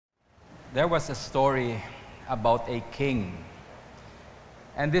There was a story about a king.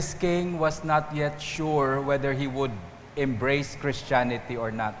 And this king was not yet sure whether he would embrace Christianity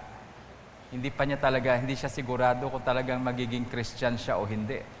or not. Hindi siya sigurado kung talagang magiging Christian siya o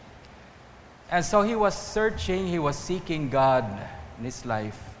hindi. And so he was searching, he was seeking God in his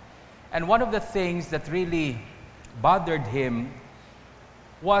life. And one of the things that really bothered him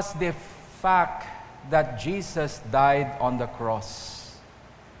was the fact that Jesus died on the cross.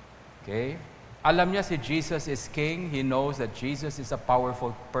 Okay? Alam niya si Jesus is king. He knows that Jesus is a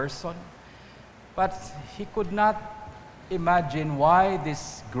powerful person. But he could not imagine why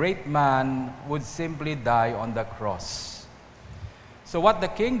this great man would simply die on the cross. So what the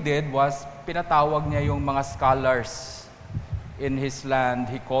king did was, pinatawag niya yung mga scholars in his land.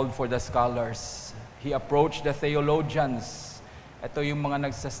 He called for the scholars. He approached the theologians. Ito yung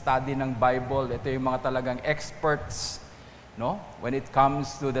mga nagsastudy ng Bible. Ito yung mga talagang experts, no? When it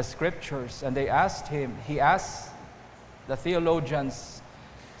comes to the scriptures. And he asked the theologians,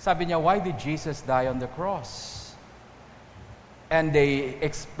 sabi niya, why did Jesus die on the cross? And they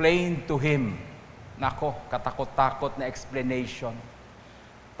explained to him, nako, katakot-takot na explanation.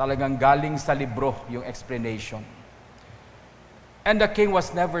 Talagang galing sa libro yung explanation. And the king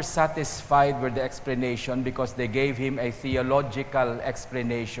was never satisfied with the explanation because they gave him a theological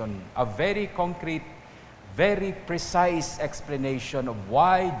explanation, a very concrete, very precise explanation of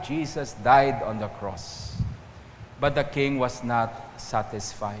why Jesus died on the cross. But the king was not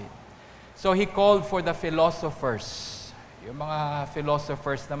satisfied. So he called for the philosophers. Yung mga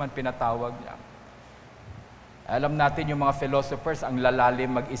philosophers naman pinatawag niya. Alam natin yung mga philosophers, ang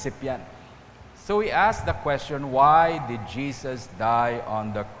lalalim mag-isip yan. So he asked the question, why did Jesus die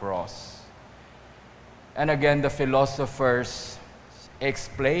on the cross? And again, the philosophers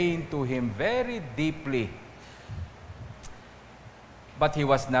explained to him very deeply. But he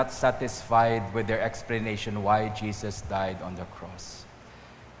was not satisfied with their explanation why Jesus died on the cross.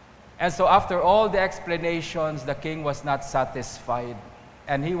 And so after all the explanations, the king was not satisfied.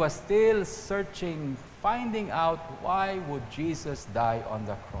 And he was still searching, finding out why would Jesus die on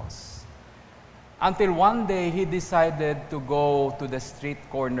the cross. Until one day, he decided to go to the street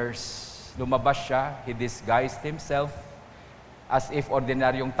corners. Lumabas siya, he disguised himself as if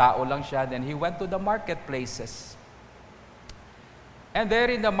ordinaryong tao lang siya. Then he went to the marketplaces. And there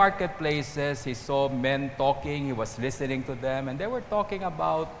in the marketplaces, he saw men talking, he was listening to them, and they were talking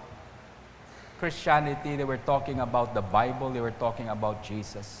about Christianity, they were talking about the Bible, they were talking about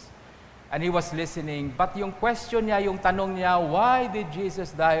Jesus. And he was listening, but yung question niya, yung tanong niya, why did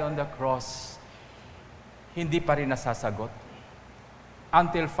Jesus die on the cross? Hindi pa rin nasasagot.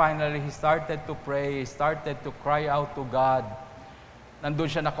 Until finally, he started to pray, he started to cry out to God. Nandun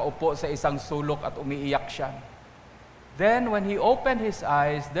siya nakaupo sa isang sulok at umiiyak siya. Then, when he opened his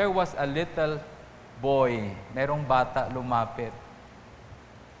eyes, there was a little boy. Merong bata lumapit.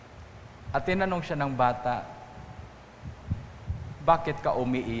 At tinanong siya ng bata, bakit ka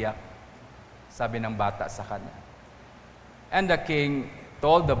umiiyak? Sabi ng bata sa kanya. And the king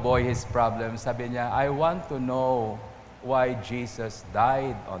told the boy his problem. Sabi niya, I want to know why Jesus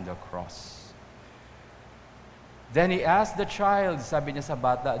died on the cross. Then he asked the child, sabi niya sa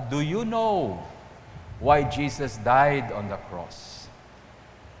bata, do you know why Jesus died on the cross?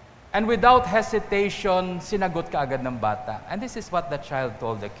 And without hesitation, sinagot kaagad ng bata. And this is what the child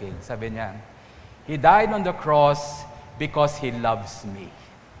told the king. Sabi niya, he died on the cross because he loves me.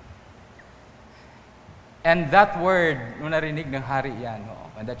 And that word, nung narinig ng hari yan,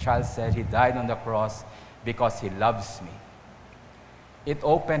 when the child said, he died on the cross because he loves me. It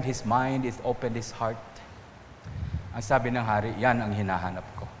opened his mind, it opened his heart. Ang sabi ng hari, yan ang hinahanap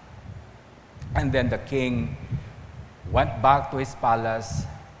ko. And then the king went back to his palace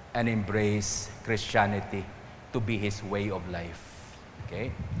and embraced Christianity to be his way of life.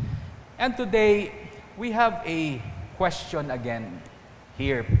 Okay? And today, we have a question again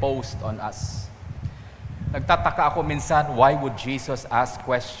here posed on us. Nagtataka ako minsan, why would Jesus ask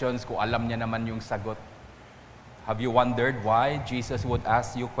questions kung alam niya naman yung sagot? Have you wondered why Jesus would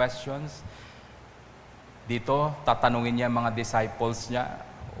ask you questions? Dito, tatanungin niya mga disciples niya,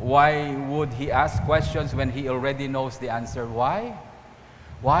 why would he ask questions when he already knows the answer? Why?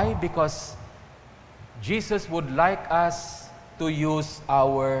 Why? Because Jesus would like us to use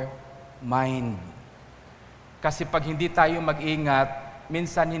our mind. Kasi pag hindi tayo mag-ingat,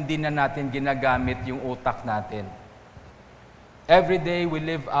 minsan hindi na natin ginagamit yung utak natin. Every day we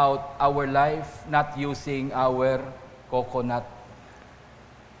live out our life not using our coconut.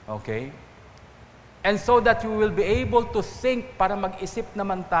 Okay? And so that we will be able to think para mag-isip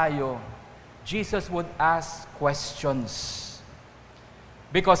naman tayo, Jesus would ask questions.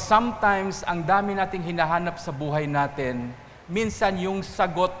 Because sometimes, ang dami nating hinahanap sa buhay natin, minsan yung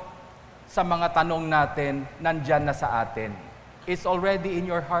sagot sa mga tanong natin, nandyan na sa atin. It's already in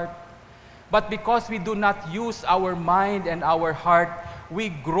your heart. But because we do not use our mind and our heart, we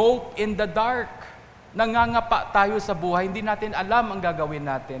grope in the dark. Nangangapa tayo sa buhay, hindi natin alam ang gagawin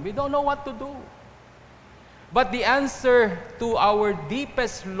natin. We don't know what to do. But the answer to our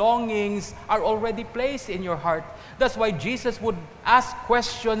deepest longings are already placed in your heart. That's why Jesus would ask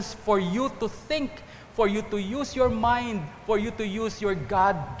questions for you to think, for you to use your mind, for you to use your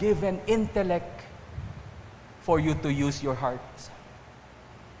God-given intellect, for you to use your heart.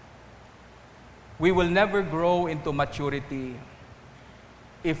 We will never grow into maturity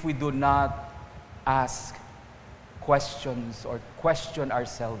if we do not ask questions or question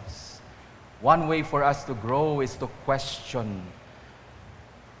ourselves. One way for us to grow is to question.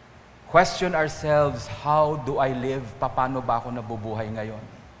 Question ourselves, how do I live? Paano ba ako nabubuhay ngayon?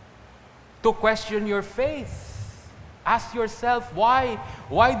 To question your faith. Ask yourself, why?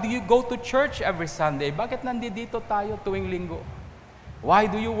 Why do you go to church every Sunday? Bakit nandito tayo tuwing linggo? Why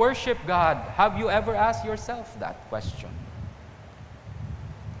do you worship God? Have you ever asked yourself that question?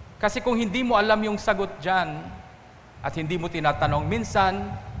 Kasi kung hindi mo alam yung sagot dyan, at hindi mo tinatanong, minsan,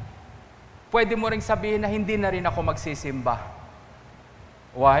 pwede mo ring sabihin na hindi na rin ako magsisimba.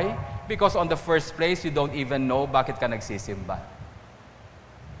 Why? Because on the first place, you don't even know bakit ka nagsisimba.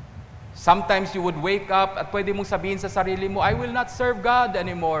 Sometimes you would wake up at pwede mong sabihin sa sarili mo, I will not serve God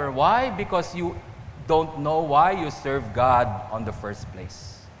anymore. Why? Because you don't know why you serve God on the first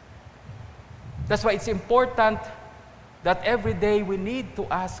place. That's why it's important that every day we need to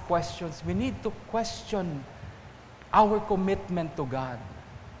ask questions. We need to question our commitment to God.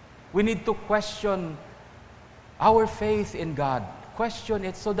 We need to question our faith in God. Question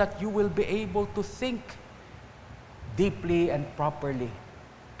it so that you will be able to think deeply and properly.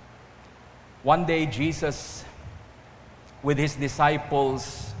 One day, Jesus, with his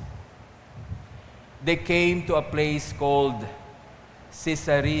disciples, they came to a place called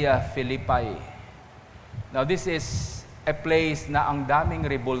Caesarea Philippi. Now, this is a place na ang daming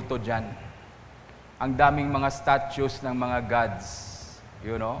rebulto dyan. Ang daming mga statues ng mga gods,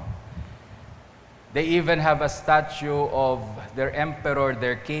 you know. They even have a statue of their emperor,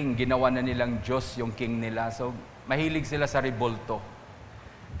 their king. Ginawa na nilang Diyos yung king nila. So, mahilig sila sa rebulto.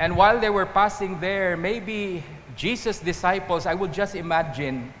 And while they were passing there, maybe Jesus' disciples, I would just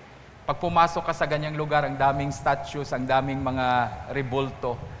imagine, pag pumasok ka sa ganyang lugar, ang daming statues, ang daming mga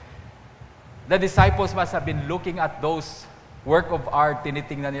rebulto. The disciples must have been looking at those work of art,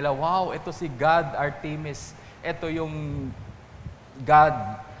 tinitingnan nila, wow, ito si God Artemis. Ito yung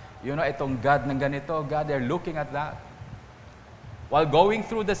God. You know, itong God ng ganito, God, they're looking at that. While going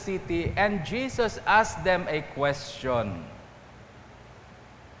through the city, and Jesus asked them a question.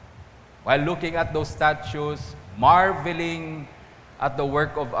 While looking at those statues, marveling at the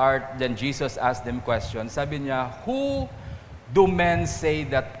work of art, then Jesus asked them questions. Sabi niya, who do men say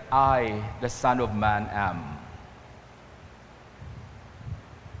that I, the Son of Man, am?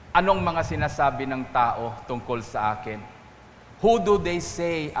 Anong mga sinasabi ng tao tungkol sa akin? Who do they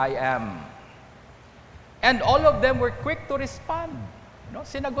say I am? And all of them were quick to respond. You know,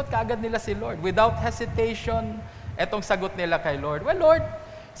 sinagot kaagad nila si Lord. Without hesitation, etong sagot nila kay Lord. Well, Lord,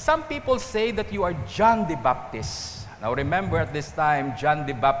 some people say that you are John the Baptist. Now remember, at this time, John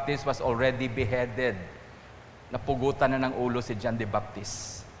the Baptist was already beheaded. Napugutan na ng ulo si John the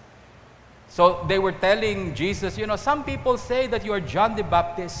Baptist. So they were telling Jesus, you know, some people say that you are John the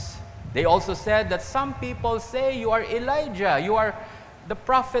Baptist. They also said that some people say you are Elijah. You are the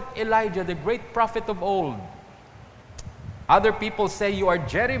prophet Elijah, the great prophet of old. Other people say you are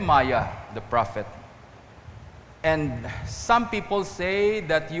Jeremiah, the prophet. And some people say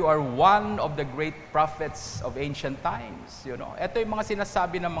that you are one of the great prophets of ancient times. You know, ito yung mga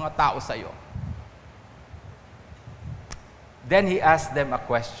sinasabi ng mga tao sa iyo. Then he asked them a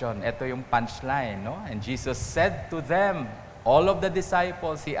question. Ito yung punchline, no? And Jesus said to them, all of the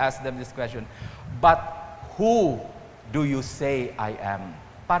disciples, he asked them this question, but who do you say I am?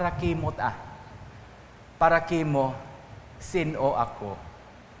 Para kimot ah. Para kimo, sino ako?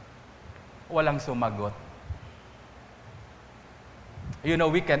 Walang sumagot. You know,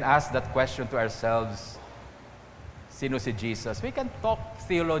 we can ask that question to ourselves. Sino si Jesus? We can talk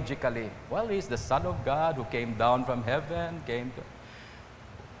theologically. Well, he's the Son of God who came down from heaven, Ang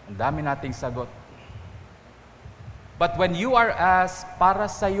dami nating sagot. But when you are asked, para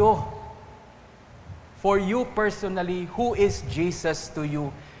sa'yo, for you personally, who is Jesus to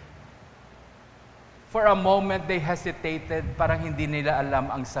you? For a moment, they hesitated, parang hindi nila alam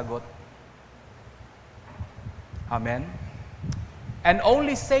ang sagot. Amen? And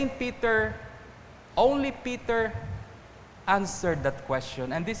only Peter answered that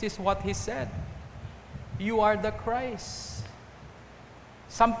question. And this is what he said. You are the Christ.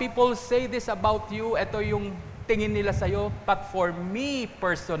 Some people say this about you. Ito yung tingin nila sa'yo. But for me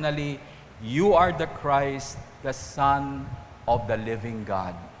personally, you are the Christ, the Son of the living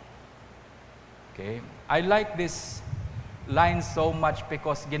God. Okay? I like this line so much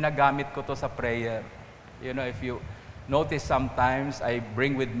because ginagamit ko to sa prayer. You know, if you notice sometimes, I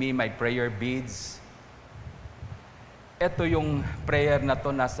bring with me my prayer beads. Ito yung prayer na to,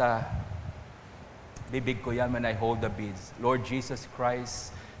 nasa bibig ko yan when I hold the beads. Lord Jesus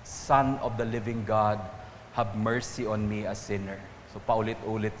Christ, Son of the living God, have mercy on me, a sinner. So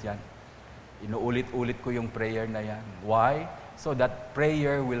paulit-ulit yan. Inuulit-ulit ko yung prayer na yan. Why? So that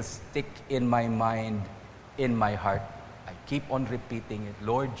prayer will stick in my mind, in my heart. I keep on repeating it.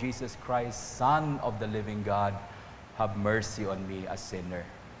 Lord Jesus Christ, Son of the living God, have mercy on me, a sinner.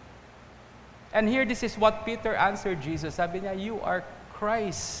 And here, this is what Peter answered Jesus. Sabi niya, you are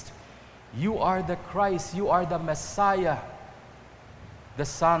Christ. You are the Christ. You are the Messiah, the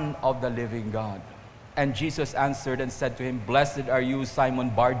Son of the living God. And Jesus answered and said to him, Blessed are you,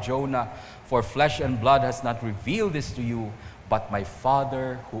 Simon Bar-Jonah, for flesh and blood has not revealed this to you, but my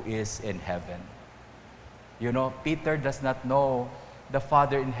Father who is in heaven. You know, Peter does not know the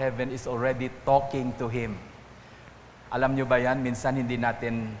Father in heaven is already talking to him. Alam nyo ba yan? Minsan hindi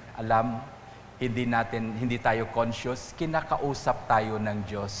natin alam, hindi tayo conscious, kinakausap tayo ng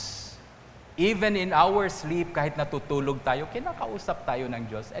Diyos. Even in our sleep, kahit natutulog tayo, kinakausap tayo ng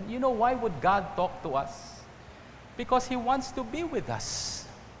Diyos. And you know why would God talk to us? Because He wants to be with us.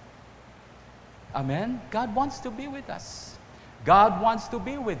 Amen? God wants to be with us. God wants to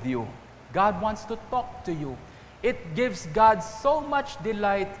be with you. God wants to talk to you. It gives God so much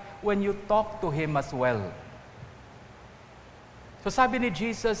delight when you talk to Him as well. So sabi ni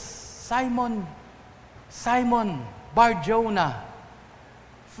Jesus, Simon, Simon, Bar-Jonah,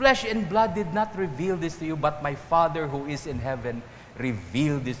 flesh and blood did not reveal this to you, but my Father who is in heaven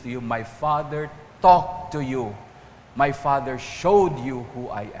revealed this to you. My Father talked to you. My Father showed you who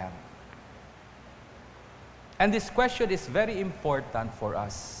I am. And this question is very important for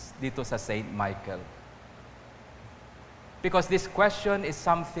us dito sa St. Michael. Because this question is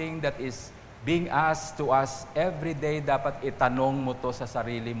something that is being asked to us every day. Dapat itanong mo to sa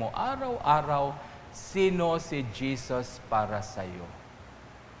sarili mo, araw-araw, sino si Jesus para sa iyo?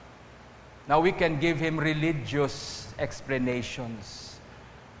 Now, we can give Him religious explanations.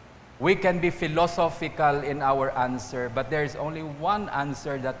 We can be philosophical in our answer, but there is only one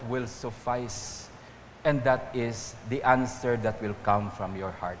answer that will suffice, and that is the answer that will come from your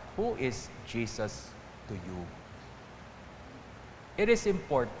heart. Who is Jesus to you? It is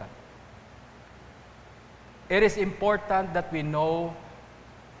important. It is important that we know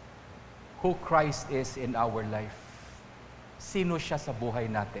who Christ is in our life. Sino siya sa buhay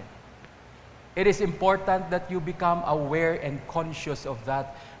natin. It is important that you become aware and conscious of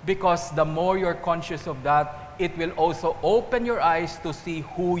that, because the more you're conscious of that, it will also open your eyes to see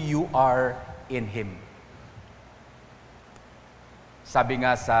who you are in Him. Sabi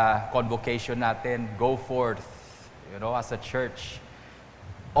nga sa convocation natin, go forth, as a church.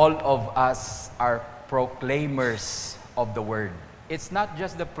 All of us are proclaimers of the Word. It's not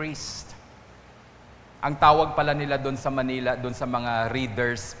just the priest. Ang tawag pala nila doon sa Manila, doon sa mga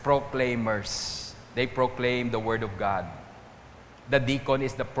readers, proclaimers. They proclaim the Word of God. The deacon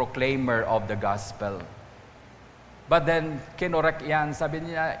is the proclaimer of the gospel. But then, kinorek yan, sabi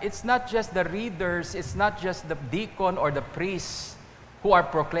niya, it's not just the readers, it's not just the deacon or the priest who are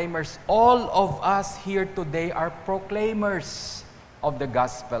proclaimers. All of us here today are proclaimers of the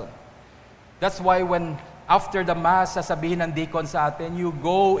gospel. That's why when after the Mass, sasabihin ng deacon sa atin, you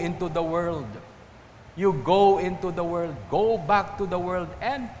go into the world. You go into the world, go back to the world,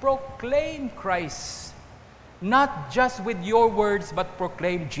 and proclaim Christ. Not just with your words, but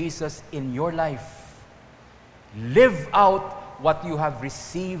proclaim Jesus in your life. Live out what you have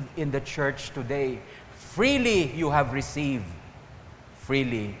received in the church today. Freely you have received.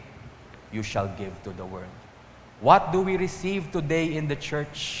 Freely you shall give to the world. What do we receive today in the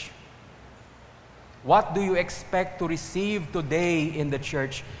church? What do you expect to receive today in the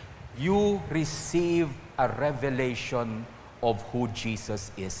church? You receive a revelation of who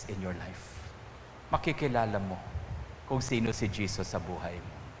Jesus is in your life. Makikilala mo kung sino si Jesus sa buhay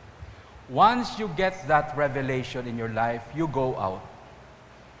mo. Once you get that revelation in your life, you go out.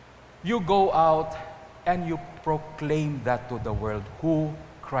 You go out and you proclaim that to the world, who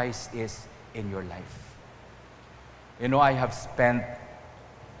Christ is in your life. I have spent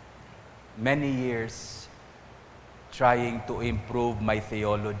many years trying to improve my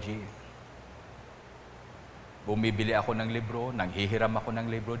theology. Bumibili ako ng libro, nanghihiram ako ng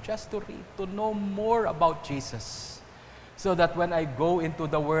libro just to read, to know more about Jesus. So that when I go into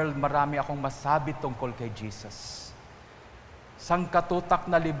the world, marami akong masabi tungkol kay Jesus. Sangkatutak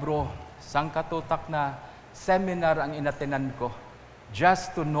na libro, sangkatutak na seminar ang inatenan ko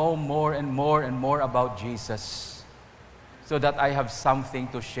just to know more and more and more about Jesus so that I have something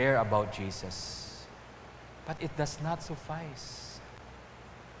to share about Jesus. But it does not suffice.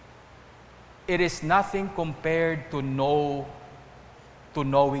 It is nothing compared to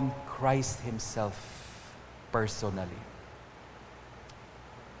knowing Christ Himself personally.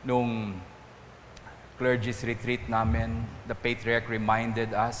 Nung clergy's retreat namin, the patriarch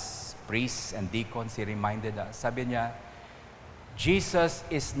reminded us, priests and deacons, he reminded us, sabi niya, Jesus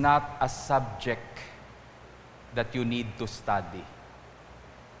is not a subject that you need to study.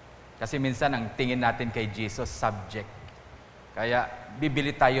 Kasi minsan ang tingin natin kay Jesus, subject. Kaya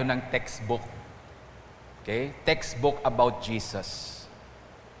bibili tayo ng textbook. Okay? Textbook about Jesus.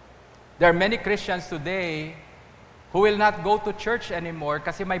 There are many Christians today who will not go to church anymore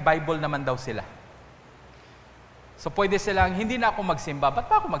kasi may Bible naman daw sila. So pwede silang, hindi na ako magsimba. Ba't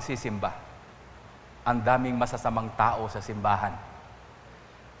pa ako magsisimba? Ang daming masasamang tao sa simbahan.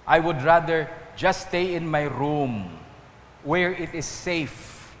 I would rather just stay in my room where it is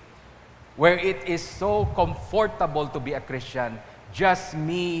safe, where it is so comfortable to be a Christian. Just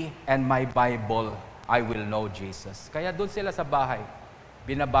me and my Bible, I will know Jesus. Kaya doon sila sa bahay,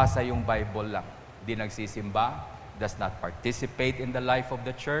 binabasa yung Bible lang. Di nagsisimba, does not participate in the life of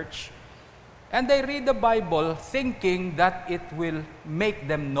the church. And they read the Bible thinking that it will make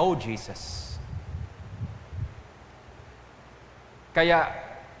them know Jesus. Kaya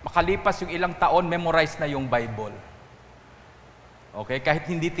makalipas yung ilang taon, memorize na yung Bible. Okay?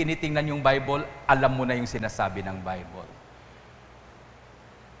 Kahit hindi tinitingnan yung Bible, alam mo na yung sinasabi ng Bible.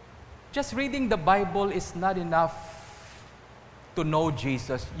 Just reading the Bible is not enough to know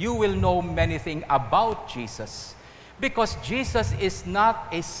Jesus. You will know many things about Jesus. Because Jesus is not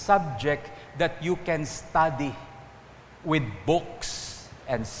a subject that you can study with books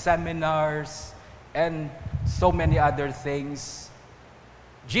and seminars and so many other things.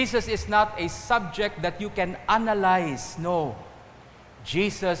 Jesus is not a subject that you can analyze. No.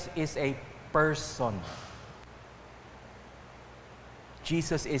 Jesus is a person.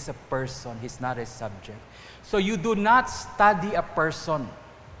 Jesus is a person. He's not a subject. So you do not study a person.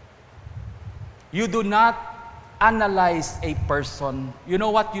 You do not analyze a person. You know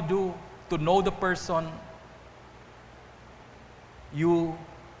what you do to know the person? You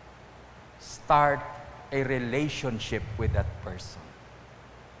start a relationship with that person.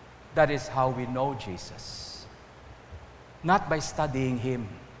 That is how we know Jesus. Not by studying Him,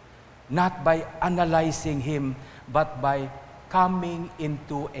 not by analyzing Him, but by coming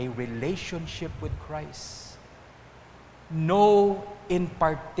into a relationship with Christ. Know in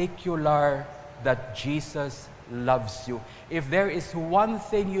particular that Jesus loves you. If there is one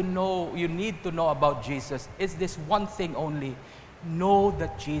thing you need to know about Jesus, it's this one thing only. Know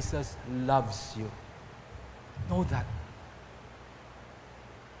that Jesus loves you. Know that.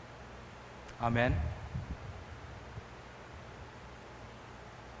 Amen?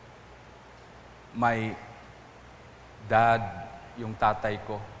 My dad, yung tatay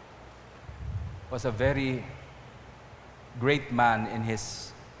ko, was a very great man in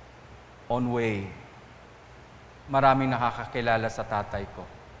his own way. Maraming nakakakilala sa tatay ko.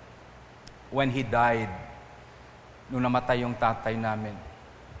 When he died, nung namatay yung tatay namin,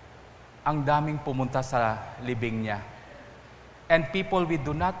 ang daming pumunta sa libing niya. And people we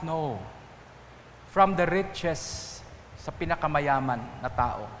do not know, from the richest sa pinakamayaman na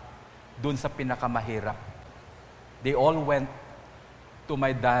tao, dun sa pinakamahirap, they all went to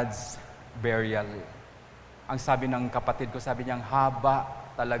my dad's burial. Ang sabi ng kapatid ko, sabi niya, ang haba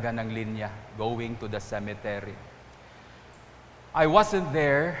talaga ng linya going to the cemetery. I wasn't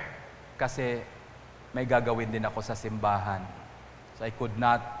there kasi may gagawin din ako sa simbahan. So I could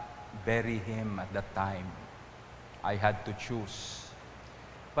not bury him at that time. I had to choose.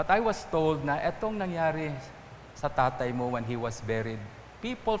 But I was told na etong nangyari sa tatay mo when he was buried,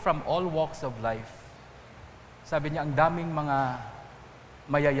 people from all walks of life, sabi niya, ang daming mga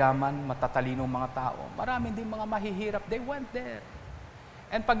mayayaman, matatalinong mga tao, maraming din mga mahihirap, they went there.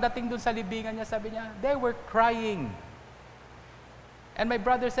 And pagdating dun sa libingan niya, sabi niya, they were crying. And my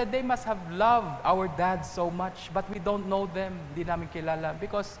brother said, they must have loved our dad so much, but we don't know them, hindi namin kilala.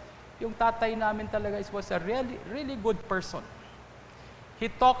 Because yung tatay namin talaga was a really, really good person. He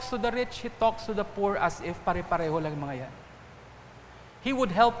talks to the rich, he talks to the poor as if pare-pareho lang mga yan. He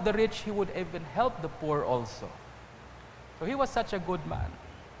would help the rich, he would even help the poor also. So he was such a good man.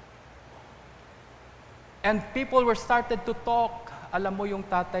 And people were started to talk. Alam mo yung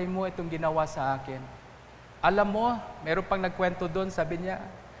tatay mo, itong ginawa sa akin. Alam mo, meron pang nagkwento doon, sabi niya,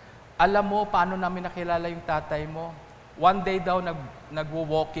 alam mo paano namin nakilala yung tatay mo? One day daw,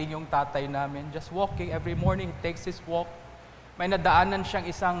 nagwo-walking yung tatay namin. Just walking every morning, he takes his walk. May nadaanan siyang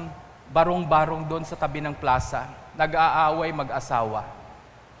isang barong-barong doon sa tabi ng plaza. Nag-aaway mag-asawa.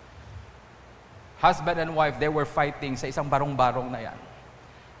 Husband and wife, they were fighting sa isang barong-barong na yan.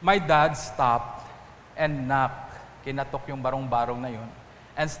 My dad stopped and knocked. Kinatok yung barong-barong na yun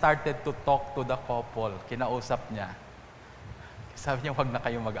and started to talk to the couple. Kinausap niya. Sabi niya, huwag na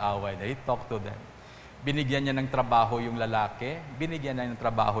kayong mag-away. He talked to them. Binigyan niya ng trabaho yung lalaki, binigyan niya ng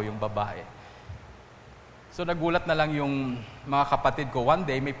trabaho yung babae. So nagulat na lang yung mga kapatid ko. One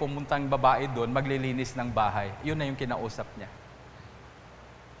day, may pumuntang babae doon, maglilinis ng bahay. Yun na yung kinausap niya.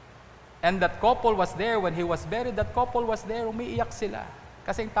 And that couple was there. When he was buried, that couple was there. Umiiyak sila.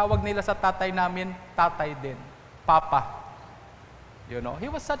 Kasi ang tawag nila sa tatay namin, tatay din. Papa. You know, he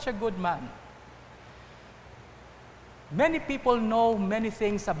was such a good man. Many people know many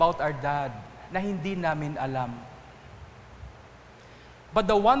things about our dad na hindi namin alam. But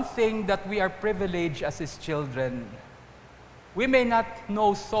the one thing that we are privileged as his children, we may not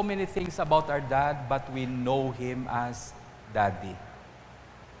know so many things about our dad, but we know him as Daddy.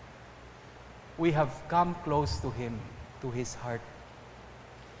 We have come close to him, to his heart.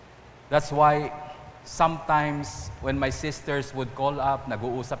 That's why sometimes when my sisters would call up,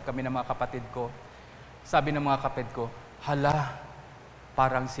 nag-uusap kami ng mga kapatid ko, sabi ng mga kapatid ko, hala,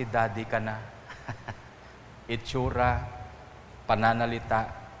 parang si Daddy ka na. Itsura, pananalita.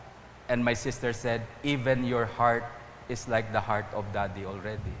 And my sister said, even your heart is like the heart of Daddy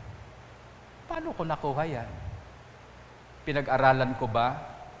already. Paano ko nakuha yan? Pinag-aralan ko ba?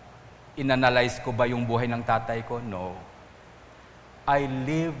 Inanalyze ko ba yung buhay ng tatay ko? No. I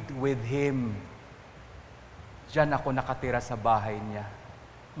lived with him. Diyan ako nakatira sa bahay niya.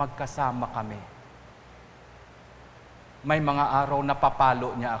 Magkasama kami. May mga araw na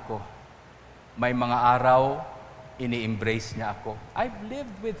papalo niya ako. May mga araw, ini-embrace niya ako. I've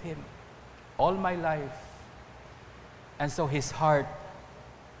lived with him all my life. And so his heart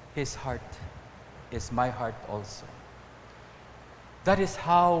is my heart also. That is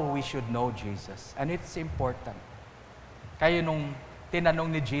how we should know Jesus. And it's important. Kaya nung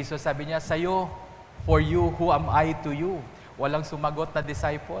tinanong ni Jesus, sabi niya, sa'yo, for you, who am I to you? Walang sumagot na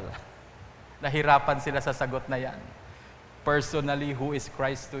disciple. Nahirapan sila sa sagot na yan. Personally, who is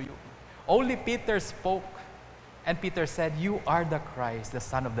Christ to you? Only Peter spoke. And Peter said, you are the Christ, the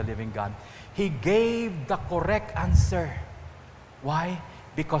Son of the living God. He gave the correct answer. Why?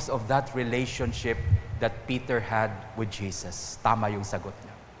 Because of that relationship that Peter had with Jesus. Tama yung sagot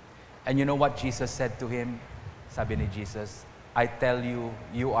niya. And you know what Jesus said to him? Sabi ni Jesus, I tell you,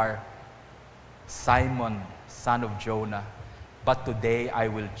 you are Simon, son of Jonah, but today I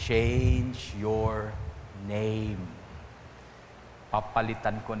will change your name.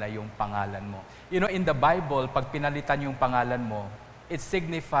 Papalitan ko na yung pangalan mo. You know, in the Bible, pag pinalitan yung pangalan mo, it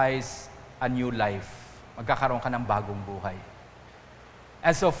signifies a new life. Magkakaroon ka ng bagong buhay.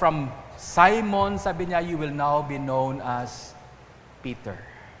 And so from Simon, sabi niya, you will now be known as Peter.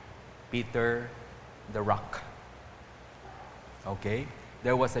 Peter the Rock. Okay?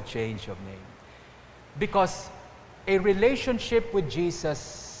 There was a change of name. Because a relationship with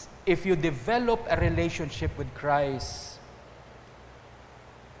Jesus, if you develop a relationship with Christ,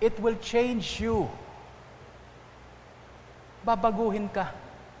 it will change you. Babaguhin ka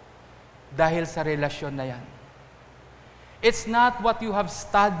dahil sa relasyon na yan. It's not what you have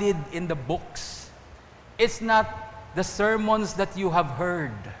studied in the books. It's not the sermons that you have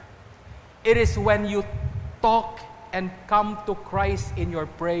heard. It is when you talk and come to Christ in your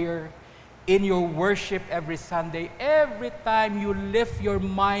prayer, in your worship every Sunday, every time you lift your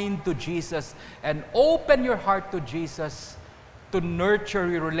mind to Jesus and open your heart to Jesus to nurture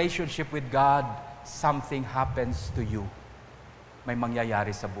your relationship with God, something happens to you. May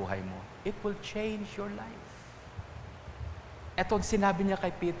mangyayari sa buhay mo. It will change your life. Etong sinabi niya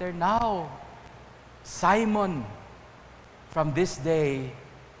kay Peter, now, Simon, from this day,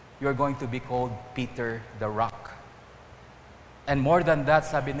 you're going to be called Peter the Rock. And more than that,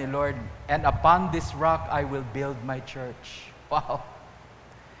 sabi ni Lord, and upon this rock I will build my church. Wow!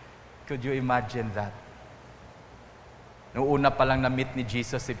 Could you imagine that? Noong una pa lang na-meet ni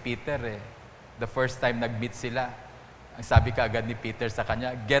Jesus si Peter, the first time nag-meet sila, ang sabi kaagad ni Peter sa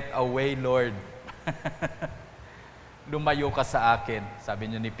kanya, get away, Lord. Lumayo ka sa akin,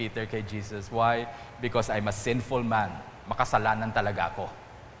 sabi niya ni Peter kay Jesus. Why? Because I'm a sinful man. Makasalanan talaga ako.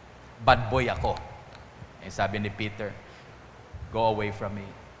 Bad boy ako. Sabi ni Peter, Go away from me.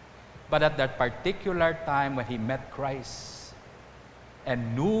 But at that particular time when he met Christ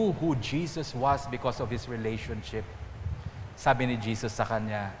and knew who Jesus was because of his relationship, sabi ni Jesus sa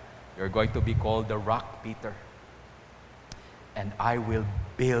kanya, you're going to be called the rock, Peter. And I will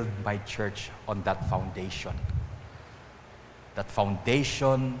build my church on that foundation. That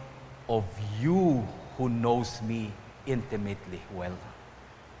foundation of you who knows me intimately well.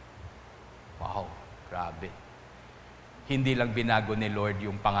 Wow, grabe. Hindi lang binago ni Lord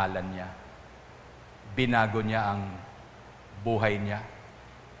yung pangalan niya. Binago niya ang buhay niya.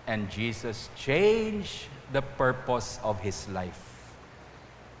 And Jesus changed the purpose of his life.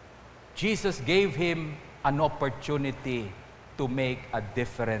 Jesus gave him an opportunity to make a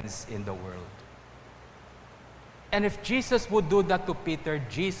difference in the world. And if Jesus would do that to Peter,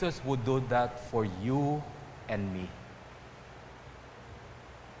 Jesus would do that for you and me.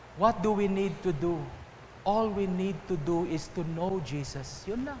 What do we need to do? All we need to do is to know Jesus.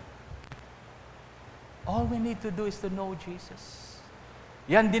 Yun lang. All we need to do is to know Jesus.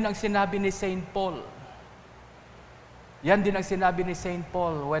 Yan din ang sinabi ni Saint Paul. Yan din ang sinabi ni Saint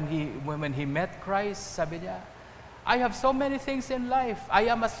Paul when he met Christ. Sabi niya, I have so many things in life. I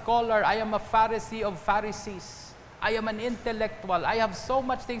am a scholar. I am a Pharisee of Pharisees. I am an intellectual. I have so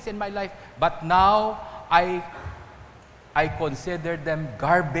much things in my life. But now, I consider them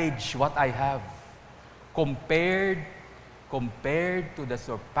garbage, what I have, compared to the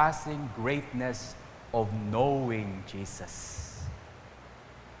surpassing greatness of knowing Jesus.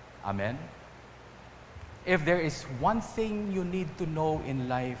 Amen? If there is one thing you need to know in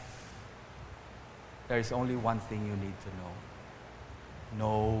life, there is only one thing you need to know.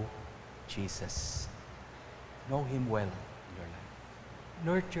 Know Jesus. Know Him well in your life.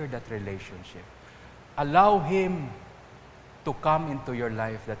 Nurture that relationship. Allow Him to come into your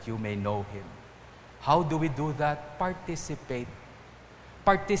life that you may know Him. How do we do that? Participate.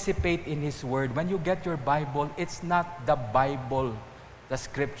 Participate in His Word. When you get your Bible, it's not the Bible, the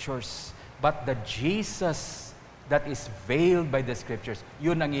Scriptures, but the Jesus that is veiled by the Scriptures.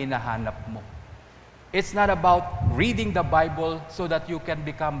 Yun ang hinahanap mo. It's not about reading the Bible so that you can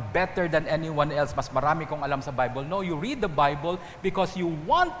become better than anyone else. Mas marami kong alam sa Bible. No, you read the Bible because you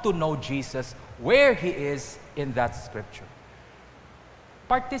want to know Jesus where He is in that Scripture.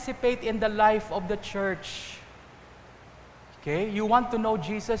 Participate in the life of the church. Okay? You want to know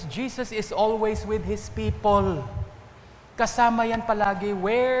Jesus? Jesus is always with His people. Kasama yan palagi.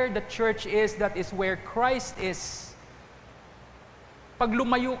 Where the church is, that is where Christ is. Pag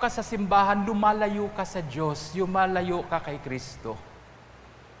lumayo ka sa simbahan, lumalayo ka sa Diyos, lumalayo ka kay Kristo.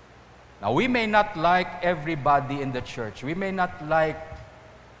 Now, we may not like everybody in the church. We may not like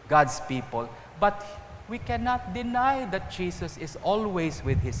God's people. But we cannot deny that Jesus is always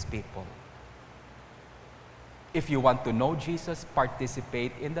with His people. If you want to know Jesus,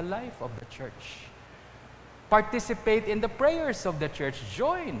 participate in the life of the church. Participate in the prayers of the church.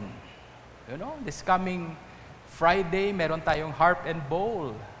 Join. You know, this coming Friday, meron tayong harp and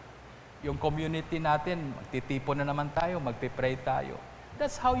bowl. Yung community natin, magtitipon na naman tayo, magpipray tayo.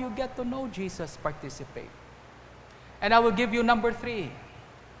 That's how you get to know Jesus. Participate. And I will give you number 3.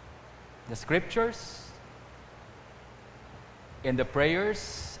 The Scriptures, in the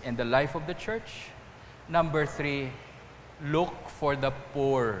prayers, in the life of the church. Number 3, look for the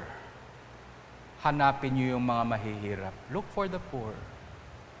poor. Hanapin niyo yung mga mahihirap. Look for the poor.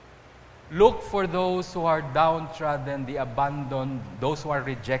 Look for those who are downtrodden, the abandoned, those who are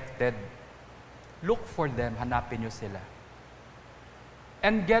rejected. Look for them, hanapin niyo sila.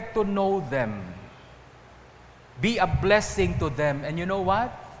 And get to know them. Be a blessing to them. And you know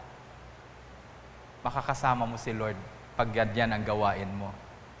what? Makakasama mo si Lord pag ganyan ang gawain mo.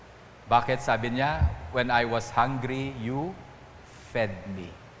 Bakit? Sabi niya, when I was hungry, you fed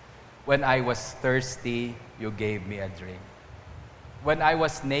me. When I was thirsty, you gave me a drink. When I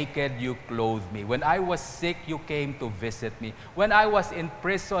was naked, you clothed me. When I was sick, you came to visit me. When I was in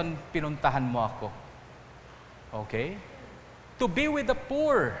prison, pinuntahan mo ako. Okay? To be with the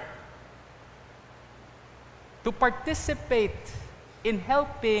poor. To participate in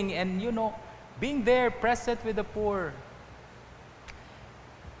helping and, being there, present with the poor,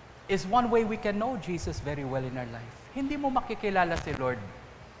 is one way we can know Jesus very well in our life. Hindi mo makikilala si Lord.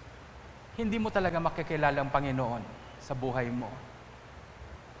 Hindi mo talaga makikilala ang Panginoon sa buhay mo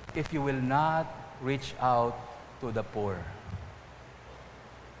if you will not reach out to the poor.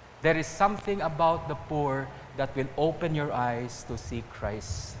 There is something about the poor that will open your eyes to see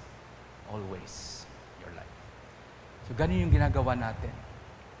Christ always in your life. So ganun yung ginagawa natin.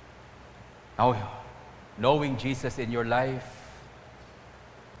 Now, knowing Jesus in your life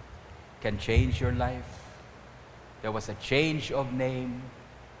can change your life. There was a change of name.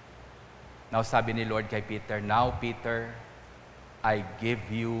 Now sabi ni Lord kay Peter, "Now Peter, I give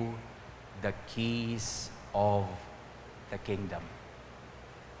you the keys of the kingdom."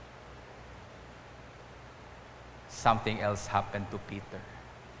 Something else happened to Peter.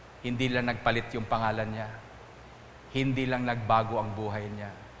 Hindi lang nagpalit yung pangalan niya. Hindi lang nagbago ang buhay niya.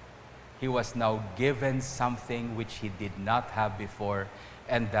 He was now given something which he did not have before,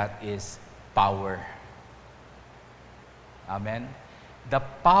 and that is power. Amen? The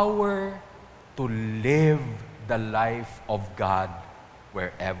power to live the life of God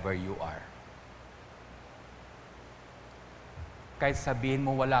wherever you are. Kahit sabihin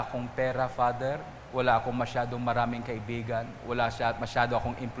mo, wala akong pera, Father, wala akong masyadong maraming kaibigan, masyado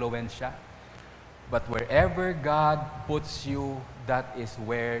akong impluensya, but wherever God puts you, that is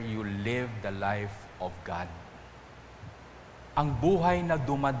where you live the life of God. Ang buhay na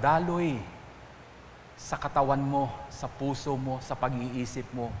dumadaloy sa katawan mo, sa puso mo, sa pag-iisip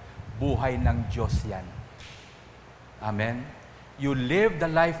mo, buhay ng Diyos yan. Amen? You live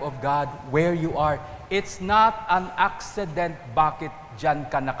the life of God where you are. It's not an accident bakit dyan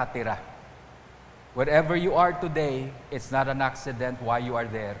ka nakatira. Wherever you are today, it's not an accident why you are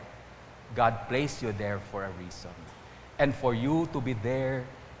there. God placed you there for a reason. And for you to be there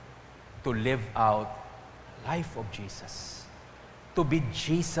to live out life of Jesus. To be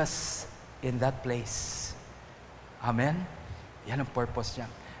Jesus in that place. Amen? Yan ang purpose niya.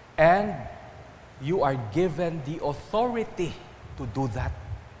 And you are given the authority to do that.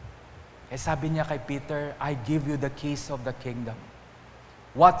 Eh sabi niya kay Peter, I give you the keys of the kingdom.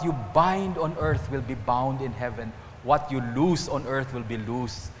 What you bind on earth will be bound in heaven. What you loose on earth will be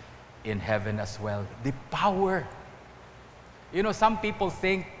loose in heaven as well. The power. You know, some people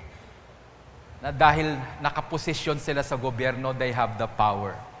think na dahil nakaposisyon sila sa gobyerno, they have the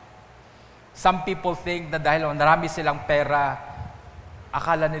power. Some people think na dahil marami silang pera,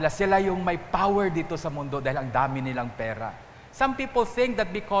 akala nila sila yung may power dito sa mundo dahil ang dami nilang pera. Some people think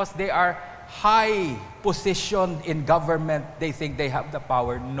that because they are high position in government, they think they have the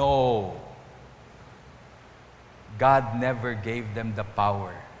power. No. God never gave them the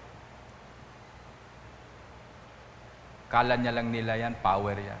power. Kala niya lang nila yan,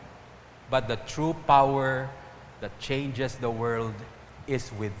 power yan. But the true power that changes the world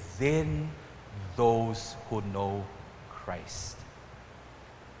is within those who know Christ.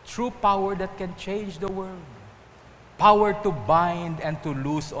 True power that can change the world. Power to bind and to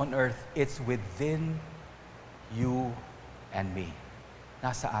loose on earth, it's within you and me.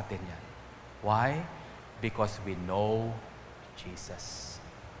 Nasa atin yan. Why? Because we know Jesus.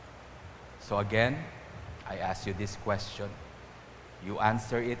 So again, I ask you this question. You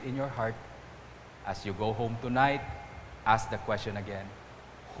answer it in your heart. As you go home tonight, ask the question again.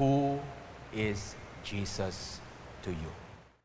 Who is Jesus to you?